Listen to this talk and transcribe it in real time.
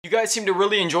You guys seem to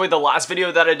really enjoy the last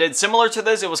video that I did similar to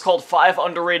this. It was called 5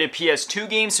 underrated PS2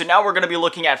 games, so now we're going to be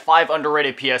looking at 5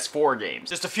 underrated PS4 games.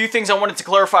 Just a few things I wanted to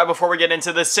clarify before we get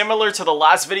into this. Similar to the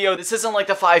last video, this isn't like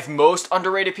the 5 most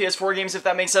underrated PS4 games, if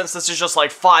that makes sense. This is just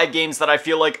like 5 games that I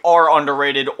feel like are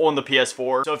underrated on the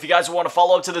PS4. So if you guys want to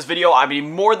follow up to this video, I'd be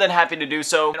more than happy to do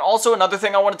so. And also another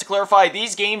thing I wanted to clarify,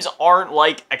 these games aren't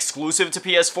like exclusive to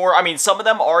PS4. I mean, some of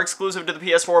them are exclusive to the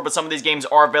PS4, but some of these games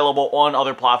are available on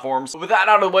other platforms. But with that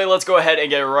out of the way, let's go ahead and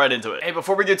get right into it. Hey,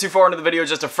 before we get too far into the video,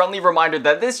 just a friendly reminder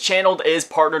that this channel is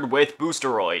partnered with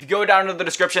Boosteroid. If you go down to the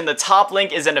description, the top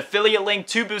link is an affiliate link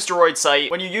to Boosteroid's site.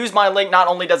 When you use my link, not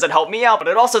only does it help me out, but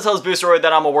it also tells Boosteroid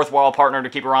that I'm a worthwhile partner to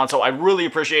keep around, so I'd really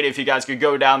appreciate it if you guys could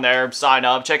go down there, sign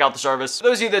up, check out the service. For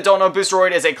those of you that don't know,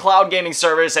 Boosteroid is a cloud gaming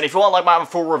service, and if you want like my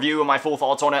full review and my full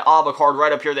thoughts on it, I'll have a card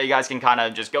right up here that you guys can kind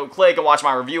of just go click and watch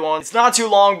my review on. It's not too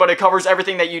long, but it covers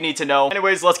everything that you need to know.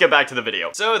 Anyways, let's get back to the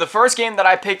video. So the first game that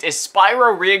I picked is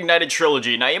Spyro Reignited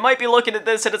Trilogy. Now you might be looking at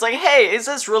this and it's like, hey, is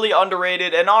this really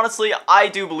underrated? And honestly, I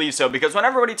do believe so, because when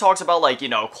everybody talks about like, you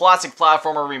know, classic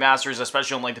platformer remasters,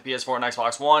 especially on like the PS4 and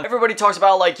Xbox One, everybody talks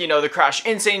about like, you know, the Crash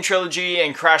Insane Trilogy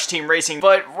and Crash Team Racing,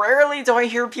 but rarely do I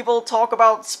hear people talk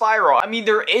about Spyro. I mean,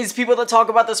 there is people that talk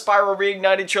about the Spyro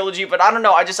Reignited Trilogy, but I don't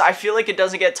know, I feel like it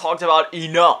doesn't get talked about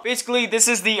enough. Basically, this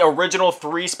is the original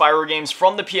 3 Spyro games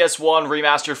from the PS1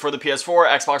 remastered for the PS4,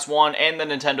 Xbox One, and the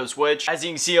Nintendo Switch. As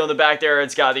you can see on the back there,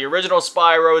 it's got the original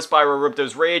Spyro, Spyro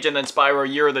Ripto's Rage, and then Spyro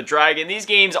Year of the Dragon. These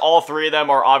games, all 3 of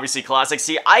them are obviously classics.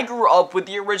 See, I grew up with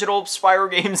the original Spyro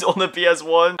games on the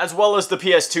PS1, as well as the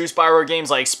PS2 Spyro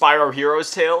games like Spyro Hero's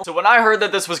Tale. So when I heard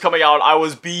that this was coming out, I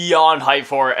was beyond hyped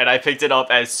for it, and I picked it up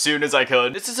as soon as I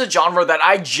could. This is a genre that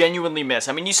I genuinely miss.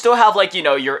 I mean, you still have like, you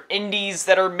know, your indies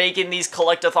that are making these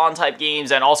collectathon type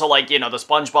games, and also like, you know, the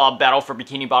SpongeBob Battle for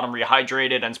Bikini Bottom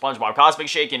Rehydrated and SpongeBob Cosmic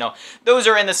Shake, you know, those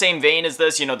are in the same vein as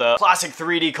this, you know, the classic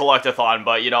 3D collectathon.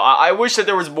 But, you know, I wish that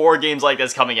there was more games like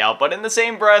this coming out. But in the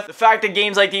same breath, the fact that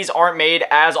games like these aren't made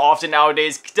as often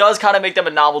nowadays does kind of make them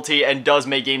a novelty and does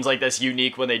make games like this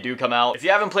unique when they do come out. If you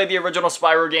haven't played the original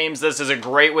Spyro games, this is a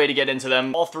great way to get into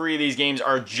them. All 3 of these games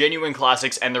are genuine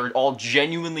classics, and they're all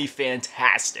genuinely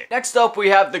fantastic. Next up, we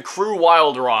have the Crew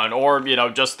Wild Run, or, you know,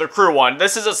 just the Crew one.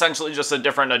 This is essentially just a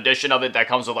different edition of it that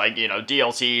comes with, like, you know,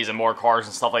 DLCs and more cars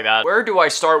and stuff like that. Where do I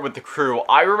start with the Crew?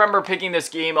 I remember picking this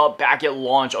game up back at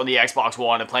launch on the Xbox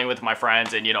One and playing with my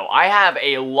friends, and, you know, I have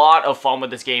a lot of fun with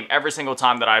this game every single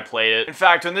time that I played it. In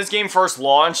fact, when this game first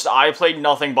launched, I played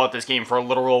nothing but this game for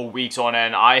literal weeks on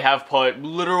end. I have put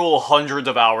literal hundreds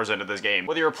of hours into this game.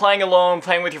 Whether you're playing alone,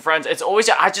 playing with your friends, it's always,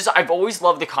 I've always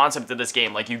loved the concept of this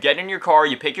game. Like, you get in your car,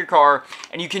 you pick your car,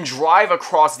 and you can drive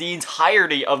across the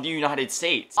entirety of the United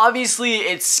States. Obviously,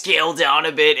 it's scaled down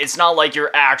a bit. It's not like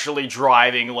you're actually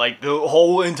driving, like, the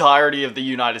whole entirety of the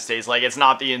United States. Like, it's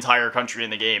not the entire country in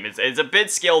the game. It's a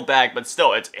bit scaled back, but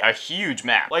still, it's a huge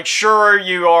map. Like, sure,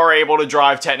 you are able to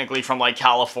drive technically from, like,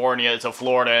 California to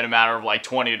Florida in a matter of, like,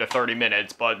 20 to 30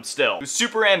 minutes, but still. It was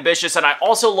super ambitious, and I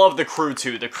also love the Crew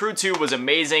 2. The Crew 2 was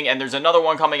amazing, and there's another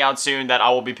one coming out soon that I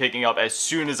will be picking up as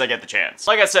soon as I get the chance.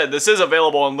 Like I said, this is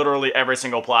available on literally every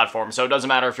single platform, so it doesn't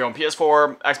matter if you're on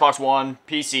PS4, Xbox One,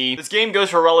 PC. This game goes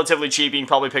for relatively cheap. You can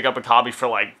probably pick up a copy for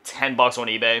like 10 bucks on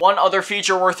eBay. One other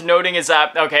feature worth noting is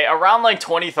that, okay, around like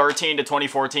 2013 to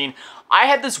 2014, I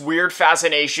had this weird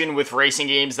fascination with racing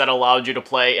games that allowed you to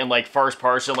play in like first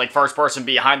person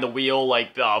behind the wheel,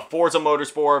 like Forza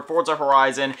Motorsport, Forza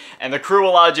Horizon, and the Crew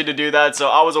allowed you to do that, so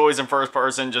I was always in first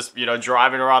person, just, you know,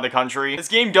 driving around the country. This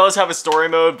game does have a story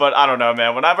mode, but I don't know,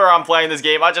 man. Whenever I'm playing this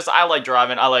game, I like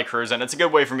driving, I like cruising. It's a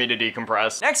good way for me to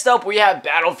decompress. Next up, we have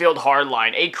Battlefield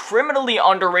Hardline, a criminally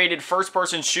underrated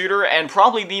first-person shooter, and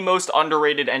probably the most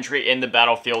underrated entry in the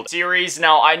Battlefield series.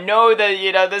 Now, I know that,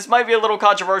 you know, this might be a little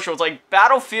controversial. It's like,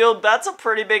 Battlefield, that's a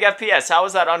pretty big FPS. How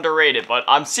is that underrated? But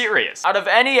I'm serious. Out of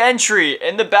any entry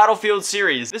in the Battlefield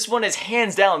series, this one is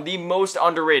hands down the most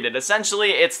underrated. Essentially,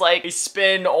 it's like a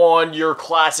spin on your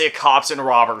classic cops and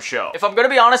robbers show. If I'm gonna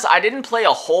be honest, I didn't play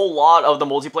a whole lot of the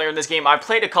multiplayer in this game. I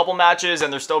played a couple matches,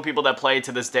 and there's still people that play it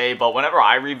to this day, but whenever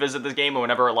I revisit this game, and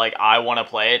whenever, like, I want to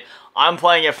play it, I'm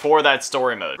playing it for that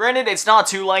story mode. Granted, it's not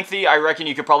too lengthy. I reckon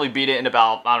you could probably beat it in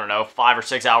about, I don't know, 5 or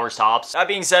 6 hours tops. That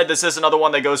being said, this is another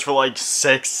one that goes for like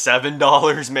 $6,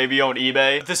 $7 maybe on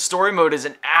eBay. But the story mode is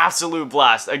an absolute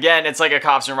blast. Again, it's like a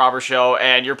cops and robbers show,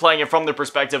 and you're playing it from the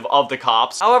perspective of the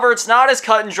cops. However, it's not as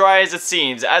cut and dry as it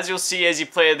seems. As you'll see as you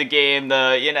play the game,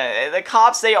 the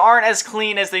cops, they aren't as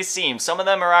clean as they seem. Some of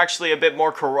them are actually a bit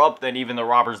more corrupt than even the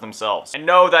robbers themselves. And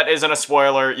no, that isn't a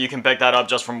spoiler. You can pick that up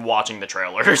just from watching the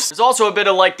trailers. There's also a bit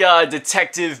of like a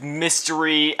detective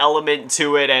mystery element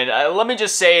to it, and let me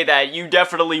just say that you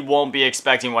definitely won't be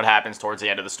expecting what happens towards the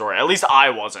end of the story. At least I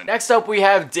wasn't. Next up, we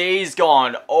have Days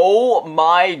Gone. Oh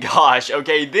my gosh,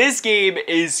 okay, this game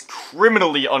is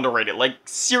criminally underrated, like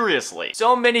seriously.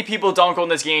 So many people dunk on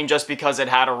this game just because it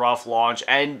had a rough launch,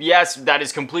 and yes, that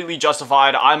is completely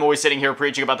justified. I'm always sitting here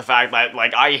preaching about the fact that,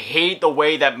 like, I hate the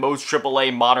way that most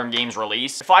AAA modern games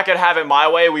release. If I could have it my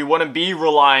way, we wouldn't be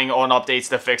relying on updates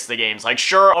to fix the games. Like,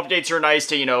 sure, updates are nice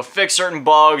to, you know, fix certain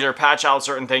bugs or patch out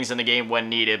certain things in the game when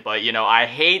needed, but, you know, I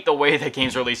hate the way that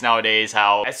games release nowadays,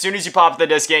 how as soon as you pop the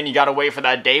disc in, you gotta wait for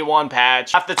that day one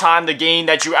patch. Half the time, the game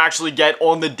that you actually get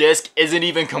on the disc isn't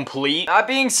even complete. That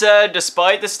being said,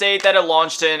 despite the state that it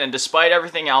launched in, and despite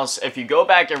everything else, if you go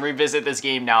back and revisit this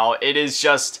game now, it is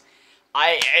just...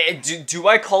 do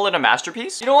I call it a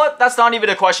masterpiece? You know what? That's not even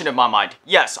a question in my mind.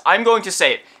 Yes, I'm going to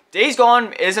say it. Days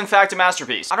Gone is in fact a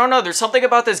masterpiece. I don't know, there's something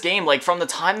about this game, like from the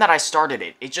time that I started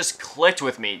it, it just clicked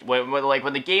with me. When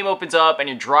the game opens up and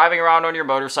you're driving around on your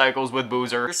motorcycles with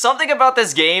Boozer, there's something about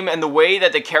this game and the way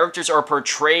that the characters are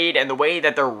portrayed and the way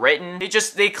that they're written,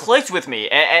 they clicked with me.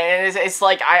 And it's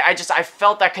like, I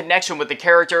felt that connection with the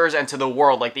characters and to the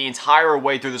world, like the entire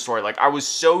way through the story. Like, I was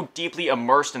so deeply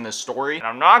immersed in this story. And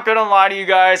I'm not gonna lie to you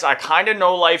guys, I kind of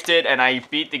no-lifed it and I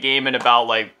beat the game in about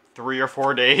like 3 or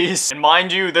 4 days. And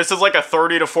mind you, this is like a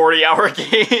 30 to 40 hour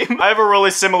game. I have a really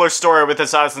similar story with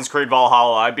Assassin's Creed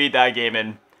Valhalla. I beat that game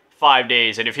in 5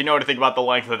 days, and if you know anything about the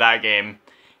length of that game,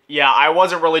 yeah, I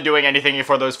wasn't really doing anything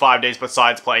for those 5 days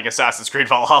besides playing Assassin's Creed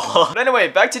Valhalla. But anyway,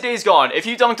 back to Days Gone. If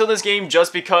you dunked on this game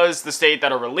just because the state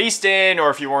that it released in, or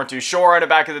if you weren't too sure on it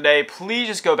back in the day, please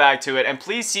just go back to it, and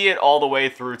please see it all the way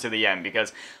through to the end,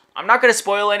 because I'm not going to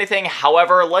spoil anything.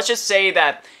 However, let's just say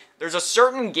that there's a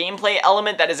certain gameplay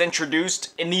element that is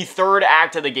introduced in the third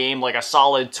act of the game, like a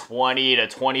solid 20 to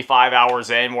 25 hours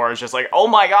in, where it's just like, oh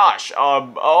my gosh,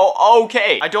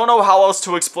 okay. I don't know how else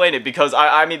to explain it, because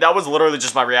I mean, that was literally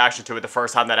just my reaction to it the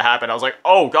first time that it happened. I was like,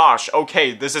 oh gosh,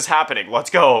 okay, this is happening, let's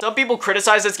go. Some people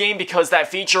criticize this game because that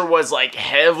feature was like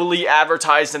heavily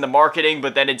advertised in the marketing,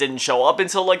 but then it didn't show up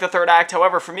until like the third act.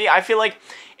 However, for me, I feel like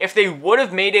if they would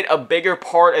have made it a bigger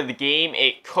part of the game,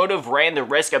 it could have ran the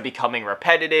risk of becoming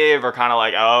repetitive or kind of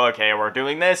like, oh, okay, we're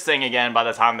doing this thing again by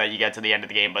the time that you get to the end of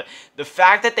the game. But the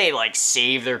fact that they like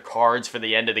save their cards for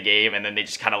the end of the game and then they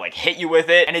just kind of like hit you with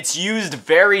it, and it's used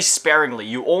very sparingly.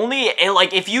 You only,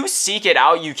 like, if you seek it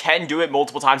out, you can do it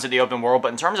multiple times in the open world,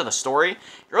 but in terms of the story,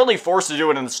 you're only forced to do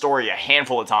it in the story a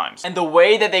handful of times. And the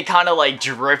way that they kind of like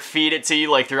drip feed it to you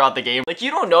like throughout the game, like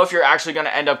you don't know if you're actually going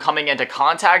to end up coming into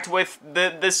contact with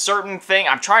this certain thing.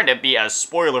 I'm trying to be as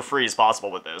spoiler free as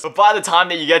possible with this, but by the time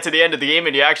that you get to the end of the game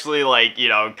and you actually like, you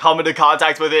know, come into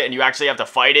contact with it and you actually have to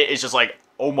fight it, it's just like,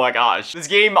 oh my gosh. This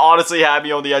game honestly had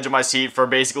me on the edge of my seat for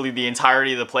basically the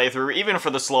entirety of the playthrough, even for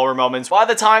the slower moments. By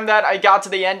the time that I got to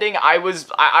the ending,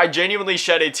 I genuinely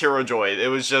shed a tear of joy. It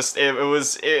was just,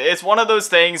 it's one of those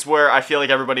things where I feel like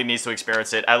everybody needs to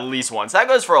experience it at least once. That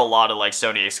goes for a lot of like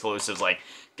Sony exclusives, like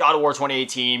God of War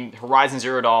 2018, Horizon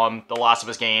Zero Dawn, The Last of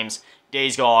Us games,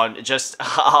 Days Gone. Just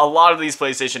a lot of these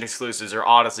PlayStation exclusives are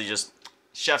honestly just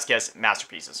chef's kiss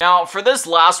masterpieces. Now, for this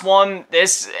last one,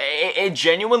 it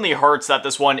genuinely hurts that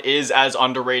this one is as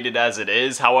underrated as it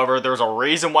is. However, there's a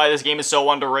reason why this game is so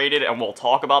underrated, and we'll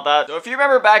talk about that. So if you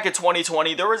remember back in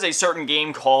 2020, there was a certain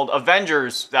game called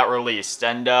Avengers that released,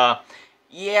 and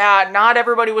yeah, not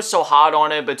everybody was so hot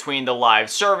on it between the live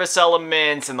service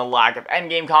elements and the lack of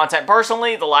endgame content.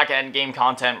 Personally, the lack of endgame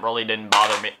content really didn't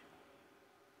bother me.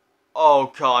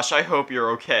 Oh gosh, I hope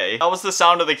you're okay. That was the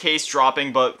sound of the case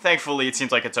dropping, but thankfully it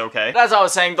seems like it's okay. But as I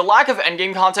was saying, the lack of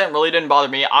endgame content really didn't bother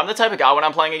me. I'm the type of guy when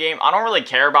I'm playing a game, I don't really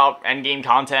care about endgame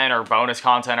content or bonus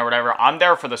content or whatever. I'm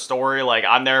there for the story, like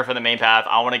I'm there for the main path.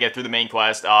 I want to get through the main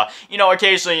quest. You know,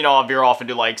 occasionally, you know, I'll veer off and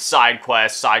do like side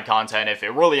quests, side content if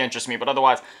it really interests me, but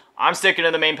otherwise, I'm sticking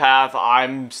to the main path,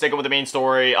 I'm sticking with the main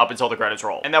story up until the credits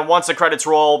roll. And then once the credits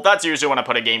roll, that's usually when I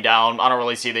put a game down. I don't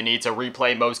really see the need to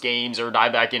replay most games or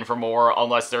dive back in for more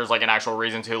unless there's like an actual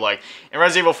reason to. Like in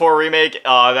Resident Evil 4 Remake,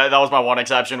 that was my one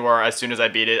exception where as soon as I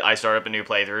beat it, I started up a new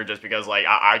playthrough just because like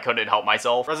I couldn't help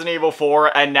myself. Resident Evil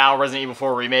 4 and now Resident Evil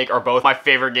 4 Remake are both my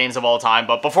favorite games of all time.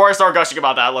 But before I start gushing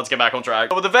about that, let's get back on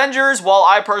track. So with Avengers, while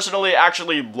I personally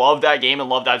actually love that game and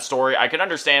love that story, I can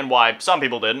understand why some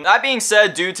people didn't. That being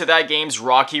said, due to that game's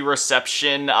rocky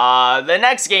reception, the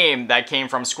next game that came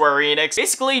from Square Enix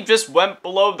basically just went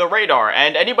below the radar,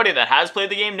 and anybody that has played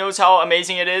the game knows how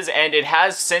amazing it is, and it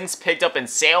has since picked up in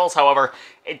sales. However,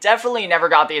 it definitely never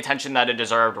got the attention that it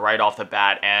deserved right off the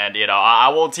bat, and, you know, I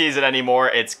won't tease it anymore.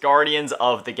 It's Guardians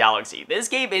of the Galaxy. This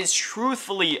game is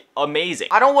truthfully amazing.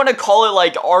 I don't want to call it,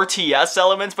 like, RTS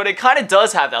elements, but it kind of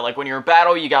does have that. Like, when you're in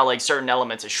battle, you got, like, certain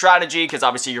elements of strategy, because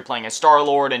obviously you're playing as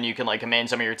Star-Lord, and you can, like, command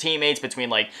some of your teammates between,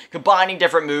 like, combining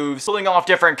different moves, pulling off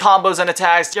different combos and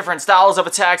attacks, different styles of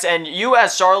attacks, and you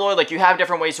as Star-Lord, like, you have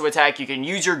different ways to attack. You can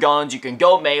use your guns, you can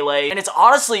go melee, and it's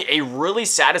honestly a really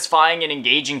satisfying and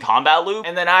engaging combat loop.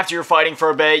 And then after you're fighting for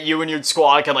a bit, you and your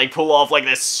squad can, like, pull off, like,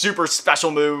 this super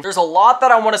special move. There's a lot that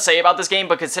I want to say about this game,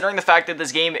 but considering the fact that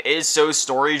this game is so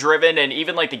story-driven, and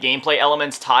even, like, the gameplay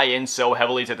elements tie in so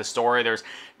heavily to the story, there's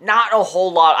not a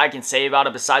whole lot I can say about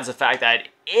it besides the fact that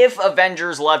if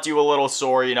Avengers left you a little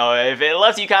sore, you know, if it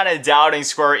left you kind of doubting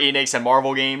Square Enix and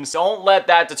Marvel games, don't let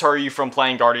that deter you from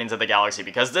playing Guardians of the Galaxy,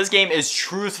 because this game is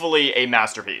truthfully a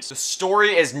masterpiece. The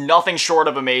story is nothing short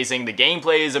of amazing, the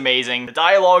gameplay is amazing, the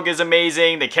dialogue is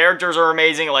amazing, the characters are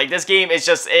amazing. Like, this game is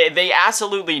just, they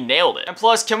absolutely nailed it. And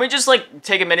plus, can we just, like,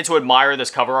 take a minute to admire this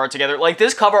cover art together? Like,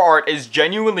 this cover art is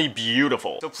genuinely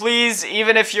beautiful. So please,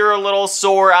 even if you're a little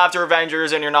sore after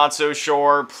Avengers and you're not so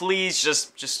sure, please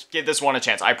just give this one a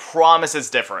chance. I promise it's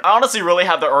different. I honestly really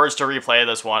have the urge to replay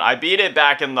this one. I beat it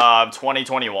back in the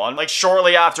 2021. Like,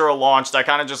 shortly after it launched, I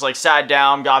kind of just, like, sat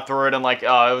down, got through it in, like, it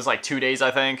was, like, 2 days,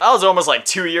 I think. That was almost, like,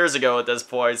 2 years ago at this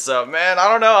point. So, man, I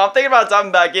don't know. I'm thinking about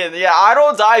diving back in. Yeah, I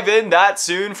don't dive in that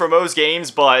soon for most games,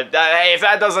 but, hey, if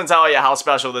that doesn't tell you how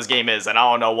special this game is, then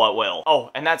I don't know what will. Oh,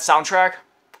 and that soundtrack?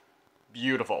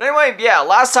 Beautiful. Anyway, yeah,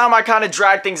 last time I kind of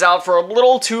dragged things out for a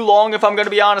little too long, if I'm going to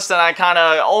be honest, and I kind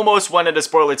of almost went into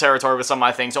spoiler territory with some of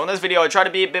my things. So in this video, I try to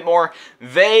be a bit more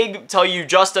vague, tell you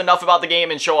just enough about the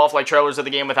game and show off, like, trailers of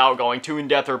the game without going too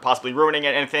in-depth or possibly ruining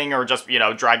anything or just, you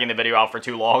know, dragging the video out for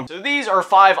too long. So these are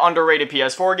 5 underrated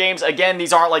PS4 games. Again,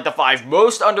 these aren't, like, the 5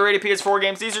 most underrated PS4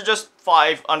 games. These are just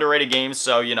 5 underrated games.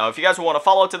 So, you know, if you guys want to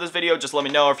follow up to this video, just let me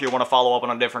know. If you want to follow up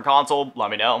on a different console,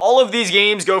 let me know. All of these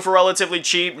games go for relatively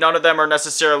cheap. None of them are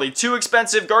necessarily too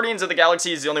expensive. Guardians of the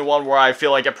Galaxy is the only one where I feel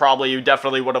like you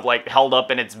definitely would have, like, held up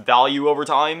in its value over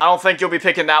time. I don't think you'll be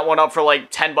picking that one up for,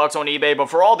 like, 10 bucks on eBay, but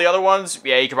for all the other ones,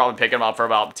 yeah, you could probably pick them up for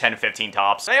about 10 to 15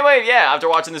 tops. Anyway, yeah, after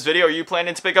watching this video, are you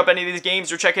planning to pick up any of these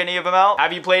games or check any of them out?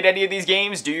 Have you played any of these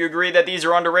games? Do you agree that these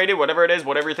are underrated? Whatever it is,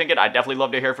 whatever you're thinking, I'd definitely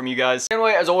love to hear from you guys.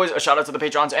 Anyway, as always, a shout out to the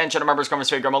Patrons and channel members, Commerce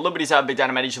Fake Grandma, Liberties Have, Big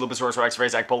Dynamite, Lupasaurus Rex, Ray,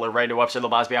 Zach, Polar, Ray, Webster,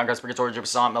 Labas, Bianca, Spiritory,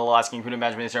 Jibson, Melasking, Kudu,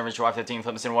 Management, Servants, Joy 15,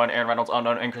 Flemison 1, Aaron Reynolds,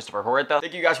 Unknown, and Christopher Horita.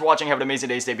 Thank you guys for watching. Have an amazing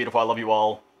day. Stay beautiful. I love you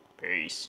all. Peace.